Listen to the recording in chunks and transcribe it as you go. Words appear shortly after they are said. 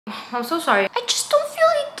I'm so sorry. I just don't feel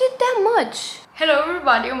it did that much. Hello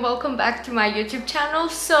everybody and welcome back to my YouTube channel.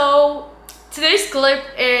 So today's clip,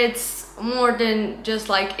 it's more than just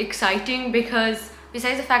like exciting, because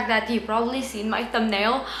besides the fact that you've probably seen my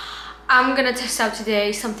thumbnail, I'm gonna test out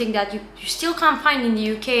today something that you still can't find in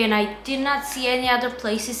the UK, and I did not see any other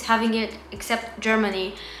places having it except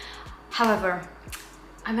Germany. However,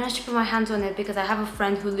 I managed to put my hands on it because I have a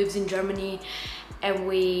friend who lives in Germany, and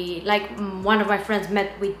one of my friends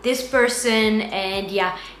met with this person, and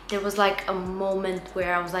yeah, there was like a moment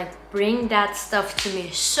where I was like, bring that stuff to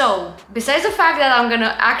me. So besides the fact that I'm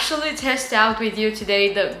gonna actually test out with you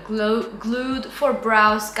today the glued for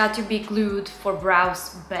brows, GOT2B glued for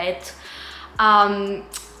brows bed, I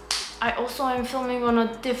also am filming on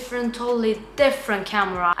a totally different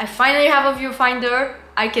camera. I finally have a viewfinder.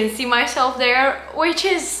 I can see myself there, which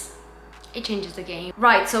is, it changes the game.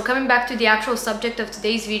 Right, so coming back to the actual subject of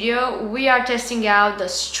today's video, we are testing out the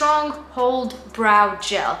Strong Hold Brow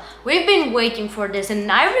Gel. We've been waiting for this,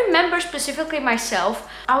 and I remember specifically myself,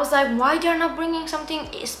 I was like, why they're not bringing something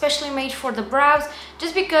especially made for the brows?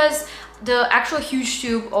 Just because the actual huge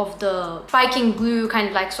tube of the spiking glue, kind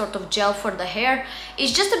of like sort of gel for the hair,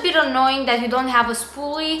 is just a bit annoying that you don't have a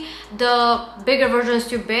spoolie. The bigger version is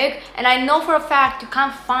too big, and I know for a fact you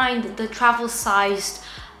can't find the travel size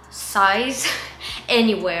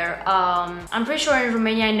anywhere. I'm pretty sure in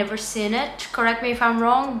Romania I never seen it, correct me if I'm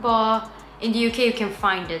wrong, but in the UK you can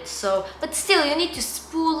find it. So, but still, you need to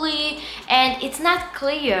spoolie, and it's not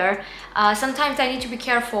clear. Sometimes I need to be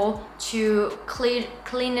careful to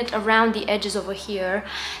clean it around the edges over here.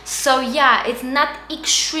 So yeah, it's not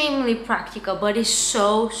extremely practical, but it's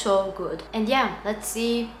so good. And yeah, let's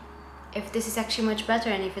see if this is actually much better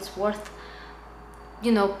and if it's worth,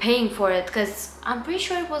 you know, paying for it, because I'm pretty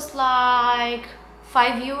sure it was like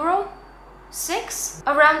 €5, 6,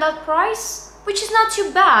 around that price, which is not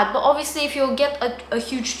too bad. But obviously if you get a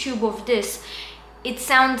huge tube of this, it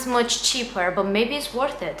sounds much cheaper, but maybe it's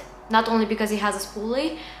worth it. Not only because it has a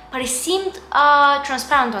spoolie, but it seemed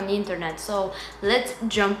transparent on the internet. So let's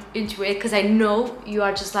jump into it, because I know you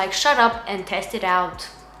are just like, shut up and test it out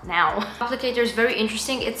now. The applicator is very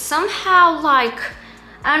interesting. It's somehow like,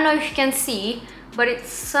 I don't know if you can see, but it's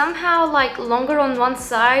somehow like longer on one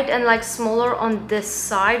side and like smaller on this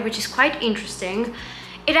side, which is quite interesting.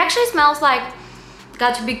 It actually smells like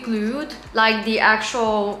GOT2B glued, like the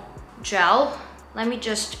actual gel. Let me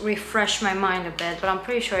just refresh my mind a bit, but I'm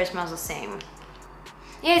pretty sure it smells the same.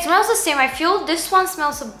 Yeah, it smells the same. I feel this one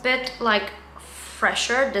smells a bit like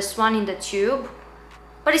fresher, this one in the tube,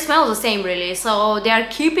 but it smells the same really. So they are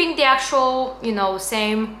keeping the actual, you know,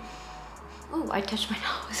 same. Oh, I touched my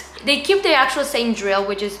nose. They keep the actual same drill,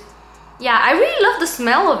 which is, yeah, I really love the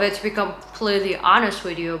smell of it, to be completely honest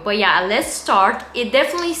with you. But yeah, let's start. It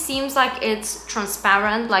definitely seems like it's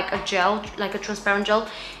transparent, like a gel, like a transparent gel.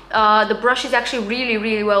 The brush is actually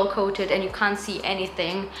really well coated and you can't see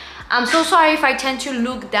anything. I'm so sorry if I tend to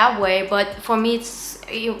look that way, but for me it's,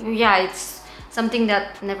 yeah, it's something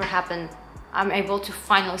that never happened. I'm able to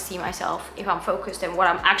finally see myself if I'm focused and what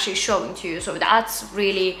I'm actually showing to you. So that's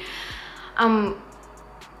really,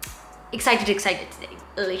 excited today,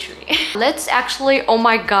 literally. Let's actually, oh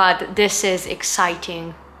my god, this is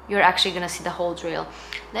exciting. You're actually gonna see the whole drill.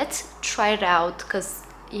 Let's try it out, because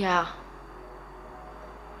yeah,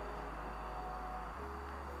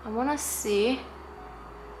 I wanna see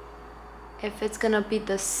if it's gonna be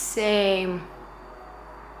the same.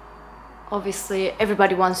 Obviously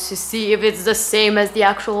everybody wants to see if it's the same as the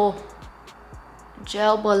actual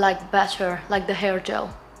gel, but like better, like the hair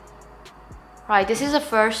gel. Right, this is the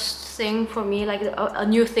first thing for me, like a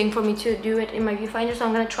new thing for me to do it in my viewfinder. So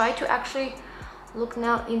I'm gonna try to actually look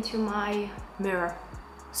now into my mirror.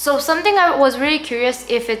 So something I was really curious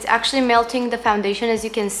if it's actually melting the foundation. As you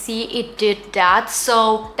can see, it did that.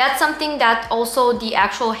 So that's something that also the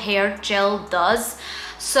actual hair gel does.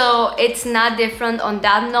 So it's not different on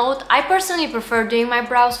that note. I personally prefer doing my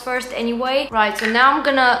brows first anyway. Right, so now I'm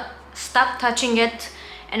gonna stop touching it,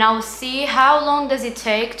 and I'll see how long does it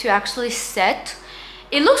take to actually set.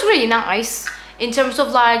 It looks really nice in terms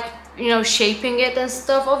of like, you know, shaping it and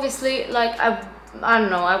stuff. Obviously, like I don't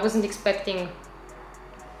know, I wasn't expecting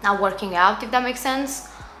not working out, if that makes sense.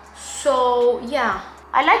 So yeah,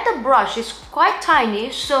 I like the brush. It's quite tiny,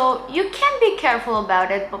 so you can be careful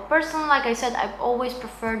about it, but personally, like I said, I've always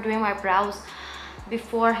preferred doing my brows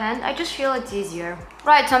beforehand. I just feel it's easier.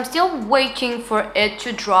 Right, so I'm still waiting for it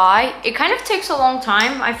to dry. It kind of takes a long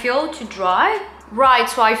time, I feel, to dry. Right,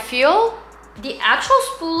 so I feel the actual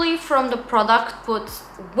spoolie from the product puts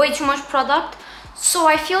way too much product, so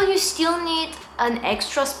I feel you still need an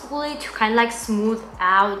extra spoolie to kind of like smooth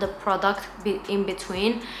out the product in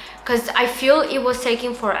between, because I feel it was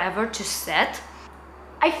taking forever to set.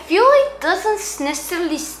 I feel it doesn't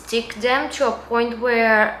necessarily stick them to a point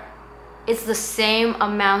where it's the same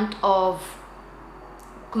amount of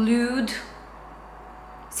glued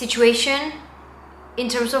situation in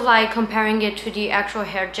terms of like comparing it to the actual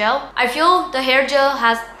hair gel. I feel the hair gel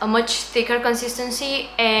has a much thicker consistency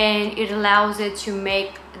and it allows it to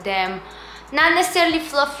make them not necessarily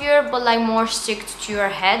fluffier but like more stick to your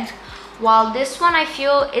head, while this one I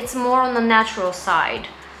feel it's more on the natural side.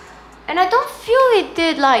 And I don't feel it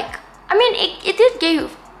did like, I mean it did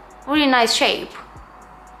give really nice shape,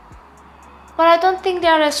 but I don't think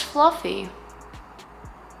they're as fluffy.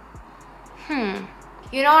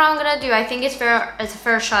 You know what I'm gonna do? I think it's a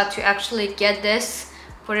fair shot to actually get this,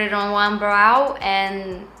 put it on one brow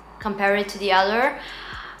and compare it to the other.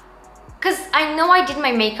 Because I know I did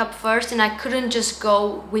my makeup first and I couldn't just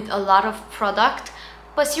go with a lot of product.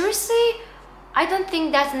 But seriously, I don't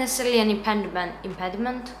think that's necessarily an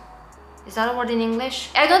impediment. Is that a word in English?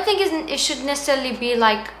 I don't think it should necessarily be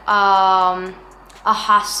like a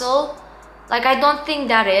hassle. Like, I don't think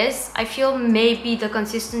that is. I feel maybe the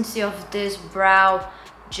consistency of this brow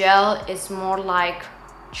gel is more like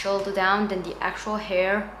chilled down than the actual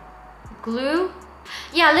hair glue.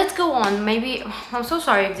 Yeah, let's go on. Maybe, I'm so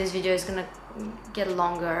sorry if this video is gonna get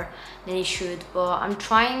longer than it should, but I'm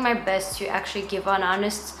trying my best to actually give an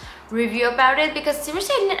honest review about it, because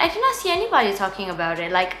seriously I did not see anybody talking about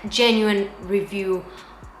it, like genuine review.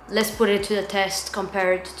 Let's put it to the test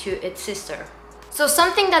compared to its sister. So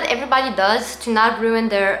something that everybody does to not ruin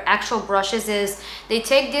their actual brushes is they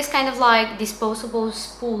take this kind of like disposable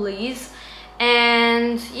spoolies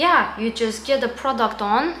and yeah, you just get the product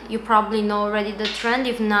on. You probably know already the trend.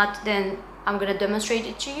 If not, then I'm gonna demonstrate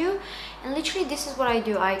it to you. And literally this is what I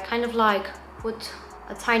do. I kind of like put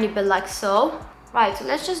a tiny bit like so. Right, so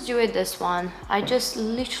let's just do it this one. I just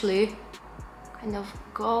literally kind of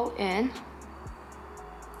go in.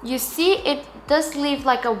 You see it does leave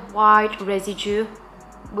like a white residue,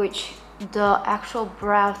 which the actual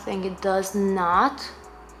brow thing it does not.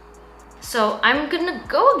 So I'm gonna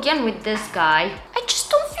go again with this guy. I just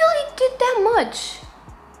don't feel it did that much.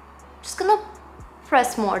 Just gonna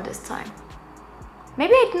press more this time.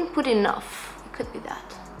 Maybe I didn't put enough. It could be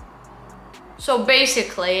that. So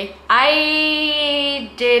basically,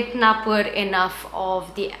 I did not put enough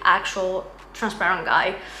of the actual transparent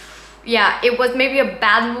guy. Yeah, it was maybe a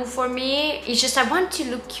bad move for me. It's just I want to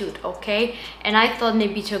look cute, okay? And I thought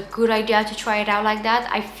maybe it's a good idea to try it out like that.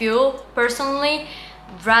 I feel personally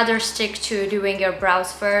rather stick to doing your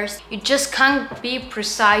brows first. You just can't be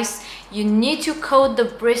precise. You need to coat the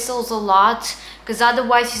bristles a lot, because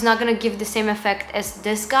otherwise it's not gonna give the same effect as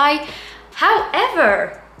this guy.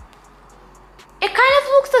 However, it kind of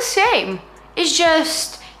looks the same. It's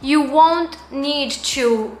just you won't need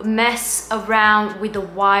to mess around with the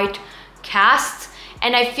white cast,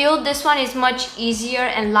 and I feel this one is much easier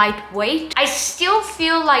and lightweight. I still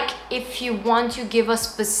feel like if you want to give a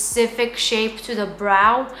specific shape to the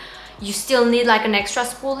brow, you still need like an extra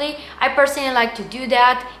spoolie. I personally like to do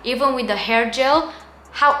that even with the hair gel.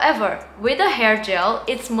 However, with the hair gel,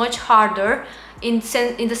 it's much harder in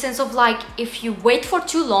the sense of like if you wait for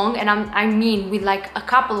too long, and I mean with like a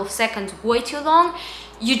couple of seconds way too long,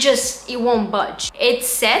 it won't budge. It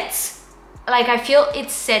sets, like I feel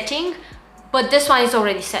it's setting, but this one is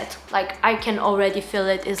already set. Like I can already feel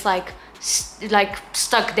it is like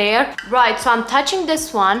stuck there. Right, so I'm touching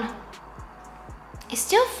this one. It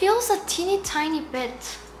still feels a teeny tiny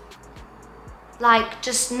bit like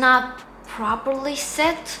just not properly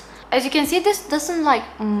set. As you can see, this doesn't like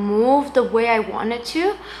move the way I want it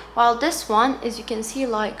to, while this one, as you can see,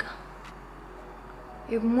 like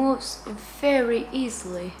it moves very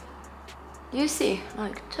easily. You see,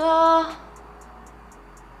 like ta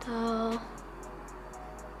ta.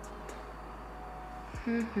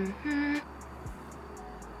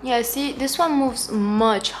 Yeah, see, this one moves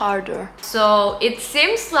much harder. So it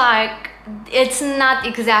seems like it's not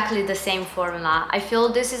exactly the same formula. I feel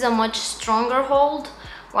this is a much stronger hold,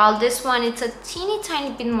 while this one, it's a teeny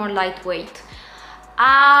tiny bit more lightweight.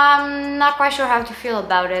 I'm not quite sure how to feel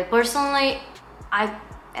about it. Personally, I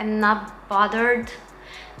am not bothered,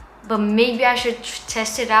 but maybe I should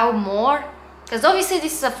test it out more, because obviously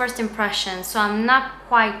this is a first impression, so I'm not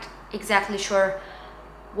quite exactly sure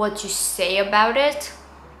what to say about it.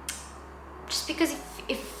 Just because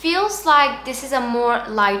it feels like this is a more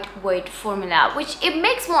lightweight formula, which it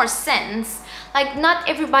makes more sense. Like not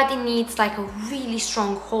everybody needs like a really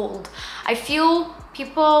strong hold. I feel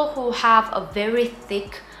people who have a very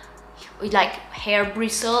thick with like hair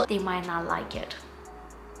bristle, they might not like it.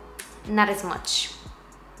 Not as much.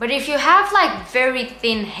 But if you have like very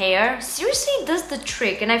thin hair, seriously it does the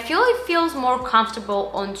trick, and I feel it feels more comfortable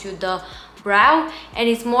onto the brow, and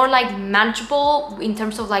it's more like manageable in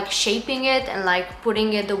terms of like shaping it and like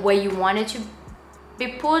putting it the way you want it to be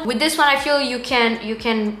put. With this one, I feel you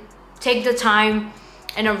can take the time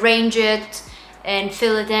and arrange it and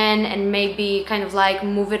fill it in and maybe kind of like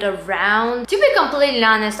move it around. To be completely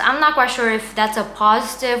honest, I'm not quite sure if that's a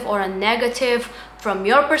positive or a negative from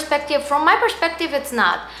your perspective. From my perspective, it's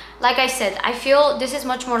not. Like I said, I feel this is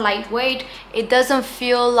much more lightweight. It doesn't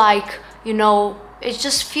feel like, you know, it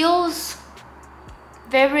just feels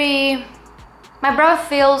very, my brow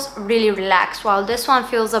feels really relaxed, while this one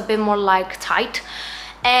feels a bit more like tight,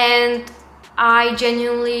 and I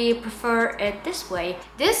genuinely prefer it this way.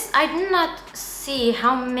 This, I did not see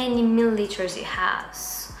how many milliliters it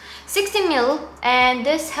has. 60 ml, and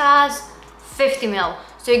this has 50 ml.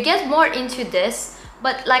 So it gets more into this,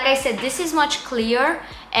 but like I said, this is much clearer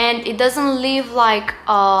and it doesn't leave like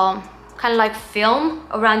kind of like film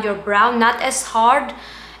around your brow, not as hard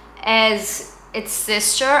as its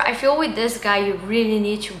sister. I feel with this guy you really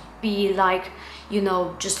need to be like, you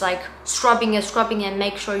know, just like scrubbing and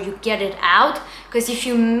make sure you get it out, because if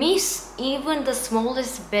you miss even the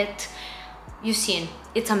smallest bit, you see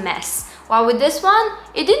it's a mess. While with this one,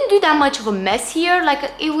 it didn't do that much of a mess here.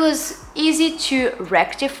 Like, it was easy to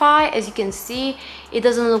rectify. As you can see, it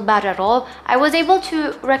doesn't look bad at all. I was able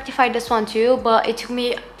to rectify this one too, but it took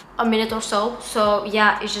me a minute or so. So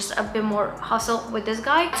yeah, it's just a bit more hustle with this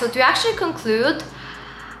guy. So to actually conclude,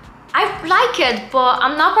 I like it, but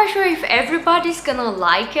I'm not quite sure if everybody's gonna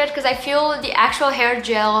like it, because I feel the actual hair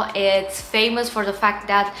gel, it's famous for the fact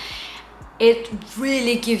that it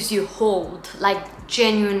really gives you hold, like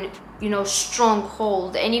genuine, you know, strong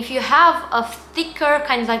hold. And if you have a thicker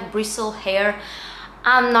kind of like bristle hair,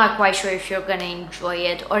 I'm not quite sure if you're gonna enjoy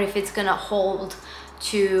it or if it's gonna hold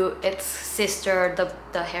to its sister,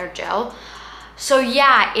 the hair gel. So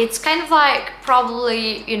yeah, it's kind of like,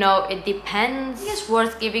 probably, you know, it depends. It's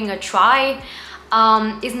worth giving a try.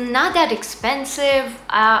 It's not that expensive.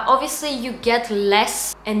 Obviously you get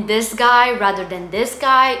less in this guy rather than this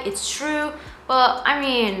guy, it's true, but I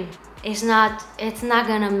mean, it's not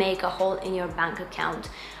gonna make a hole in your bank account.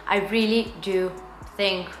 I really do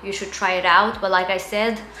think you should try it out, but like I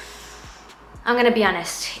said, I'm gonna be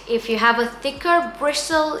honest, if you have a thicker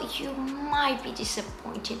bristle, you might be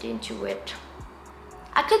disappointed into it.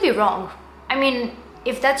 I could be wrong. I mean,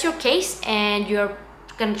 if that's your case and you're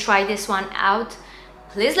gonna try this one out,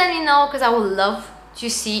 please let me know, because I would love to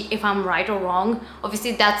see if I'm right or wrong.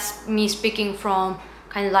 Obviously that's me speaking from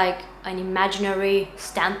kind of like an imaginary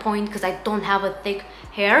standpoint, because I don't have a thick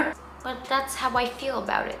hair, but that's how I feel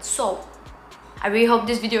about it. So I really hope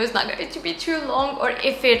this video is not going to be too long, or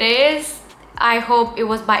if it is, I hope it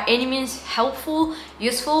was by any means helpful,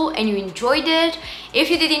 useful, and you enjoyed it.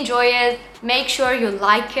 If you did enjoy it, make sure you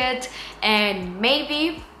like it and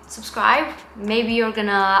maybe subscribe. Maybe you're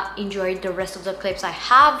gonna enjoy the rest of the clips I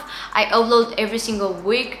have. I upload every single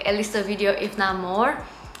week, at least a video, if not more.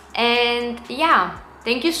 And yeah,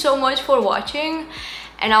 thank you so much for watching,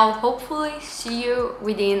 and I'll hopefully see you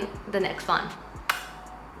within the next one.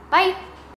 Bye!